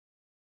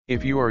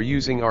If you are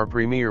using our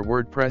premier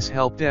WordPress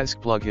help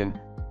desk plugin,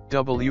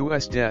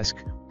 WSDesk,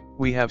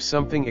 we have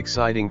something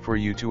exciting for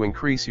you to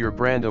increase your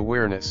brand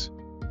awareness.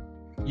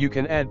 You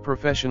can add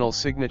professional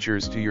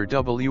signatures to your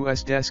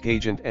WSDesk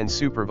agent and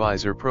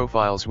supervisor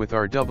profiles with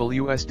our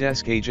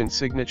WSDesk agent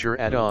signature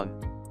add-on.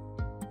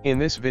 In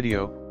this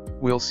video,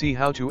 we'll see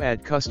how to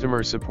add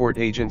customer support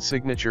agent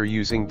signature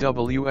using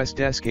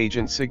WSDesk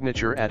agent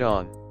signature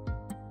add-on.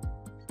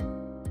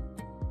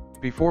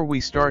 Before we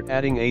start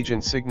adding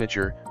agent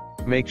signature,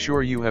 make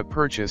sure you have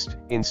purchased,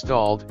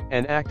 installed,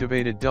 and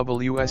activated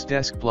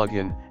WSDesk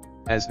plugin,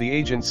 as the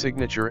agent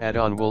signature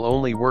add-on will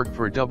only work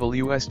for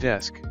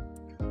WSDesk.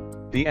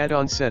 The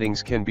add-on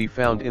settings can be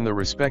found in the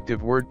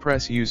respective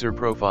WordPress user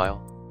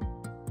profile.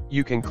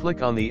 You can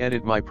click on the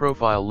Edit My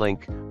Profile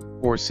link,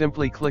 or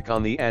simply click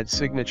on the Add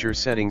Signature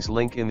Settings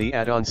link in the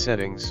add-on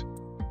settings.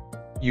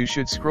 You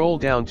should scroll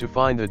down to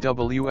find the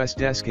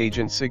WSDesk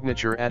Agent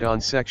Signature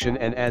add-on section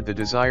and add the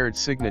desired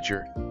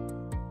signature.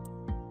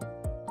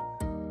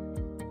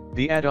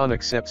 The add-on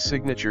accepts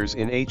signatures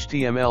in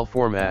HTML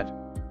format.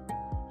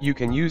 You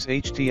can use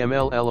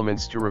HTML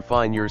elements to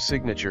refine your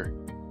signature.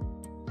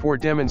 For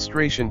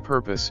demonstration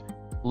purpose,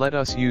 let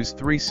us use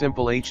 3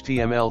 simple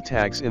HTML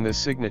tags in the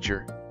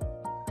signature.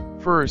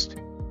 First,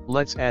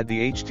 let's add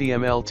the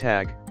HTML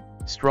tag,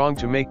 strong,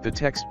 to make the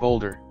text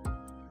bolder.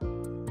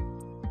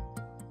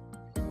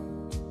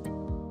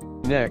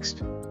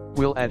 Next,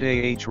 we'll add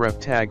a href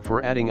tag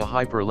for adding a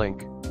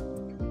hyperlink.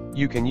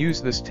 You can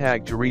use this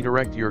tag to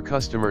redirect your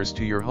customers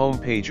to your home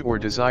page or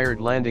desired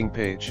landing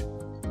page.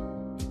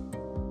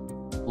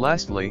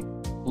 Lastly,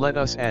 let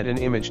us add an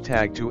image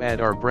tag to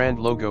add our brand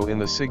logo in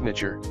the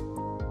signature.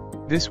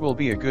 This will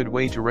be a good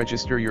way to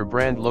register your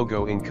brand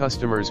logo in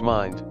customers'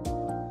 mind.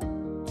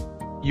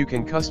 You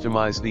can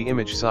customize the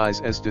image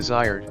size as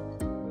desired.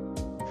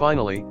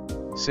 Finally,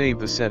 save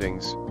the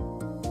settings.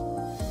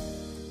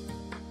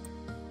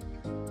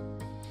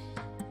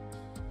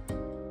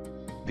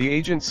 The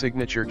agent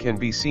signature can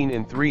be seen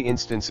in 3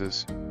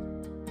 instances.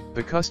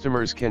 The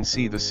customers can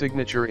see the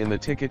signature in the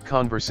ticket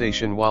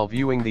conversation while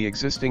viewing the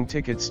existing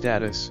ticket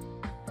status.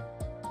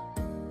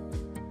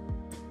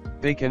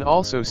 They can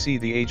also see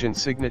the agent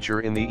signature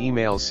in the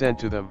emails sent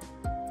to them.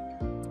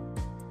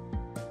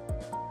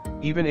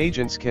 Even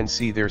agents can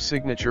see their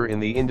signature in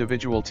the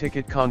individual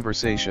ticket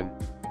conversation.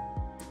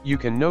 You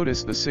can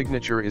notice the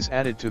signature is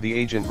added to the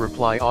agent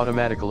reply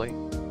automatically.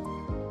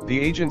 The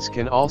agents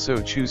can also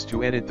choose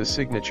to edit the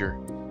signature.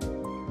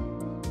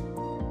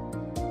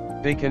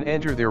 They can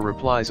enter their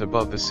replies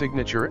above the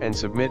signature and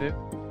submit it.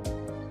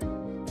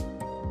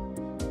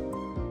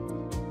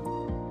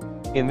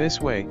 In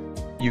this way,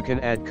 you can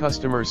add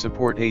customer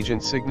support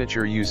agent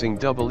signature using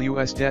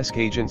WSDesk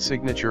agent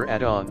signature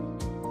add-on.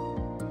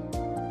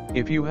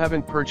 If you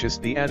haven't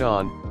purchased the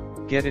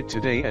add-on, get it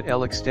today at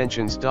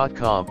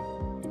ELEXtensions.com.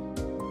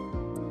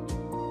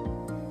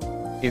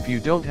 If you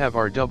don't have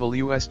our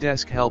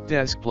WSDesk Help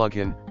Desk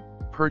plugin,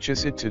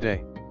 purchase it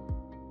today.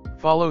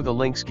 Follow the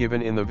links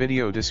given in the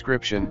video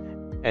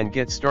description, and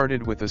get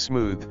started with a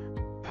smooth,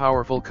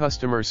 powerful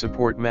customer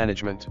support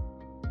management.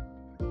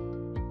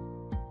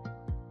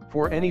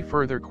 For any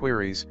further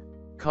queries,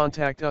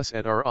 contact us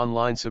at our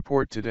online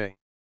support today.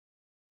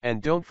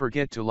 And don't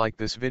forget to like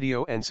this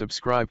video and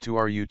subscribe to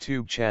our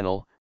YouTube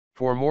channel,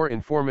 for more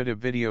informative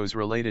videos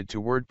related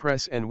to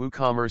WordPress and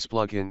WooCommerce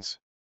plugins.